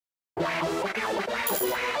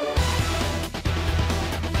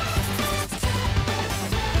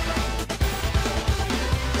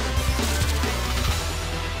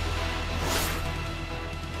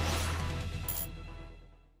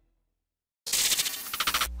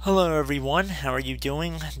Hello everyone, how are you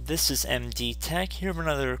doing? This is MD Tech here with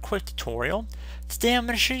another quick tutorial. Today I'm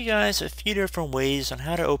going to show you guys a few different ways on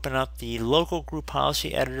how to open up the local group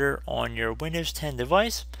policy editor on your Windows 10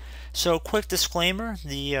 device. So quick disclaimer,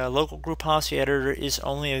 the local group policy editor is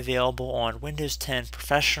only available on Windows 10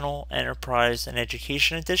 Professional, Enterprise, and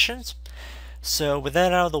Education editions. So with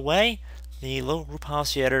that out of the way, the local group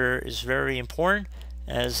policy editor is very important,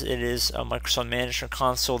 as it is a Microsoft Management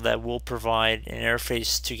Console that will provide an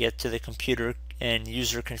interface to get to the computer and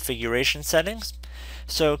user configuration settings.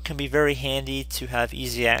 So it can be very handy to have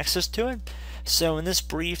easy access to it. So in this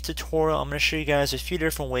brief tutorial, I'm going to show you guys a few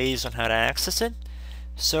different ways on how to access it.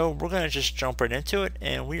 So we're going to just jump right into it,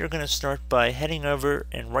 and we are going to start by heading over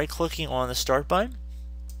and right-clicking on the Start button.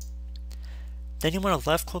 Then you want to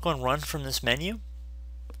left-click on Run from this menu.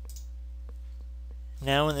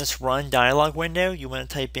 Now in this Run dialog window, you want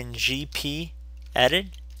to type in Gpedit.msc.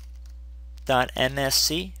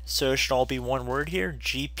 So it should all be one word here,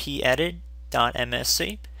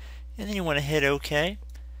 Gpedit.msc. And then you want to hit OK.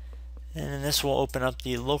 And then this will open up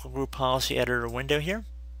the local group policy editor window here.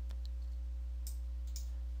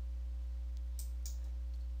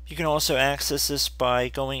 You can also access this by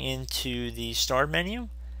going into the Start menu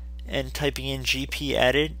and typing in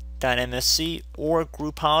Gpedit.msc or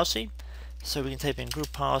group policy. So we can type in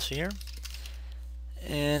group policy here,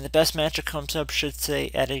 and the best match that comes up should say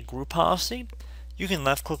edit group policy. You can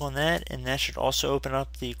left click on that, and that should also open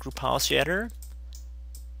up the group policy editor.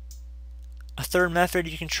 A third method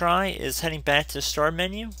you can try is heading back to the Start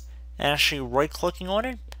menu and actually right clicking on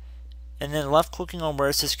it, and then left clicking on where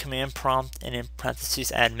it says command prompt and in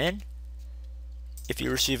parentheses admin. If you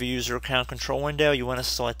receive a user account control window, you want to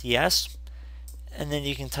select yes, and then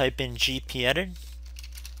you can type in Gpedit.msc,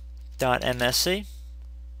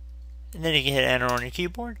 and then you can hit enter on your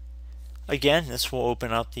keyboard. Again, this will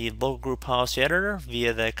open up the local group policy editor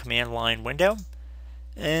via the command line window,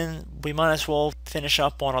 and we might as well finish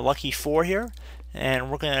up on a lucky 4 here, and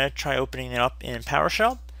we're going to try opening it up in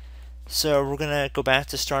PowerShell. So we're going to go back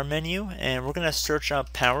to Start menu, and we're going to search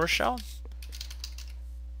up PowerShell.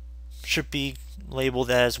 Should be labeled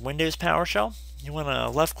as Windows PowerShell. You want to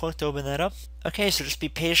left click to open that up. Okay, so just be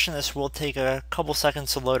patient. This will take a couple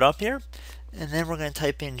seconds to load up here. And then we're going to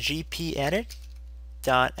type in Gpedit.msc,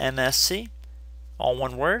 all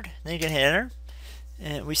one word. Then you can hit enter.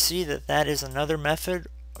 And we see that that is another method,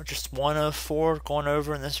 or just one of 4 gone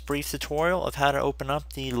over in this brief tutorial of how to open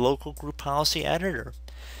up the local group policy editor.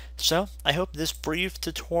 So I hope this brief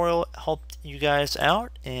tutorial helped you guys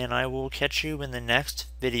out, and I will catch you in the next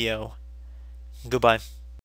video. Goodbye.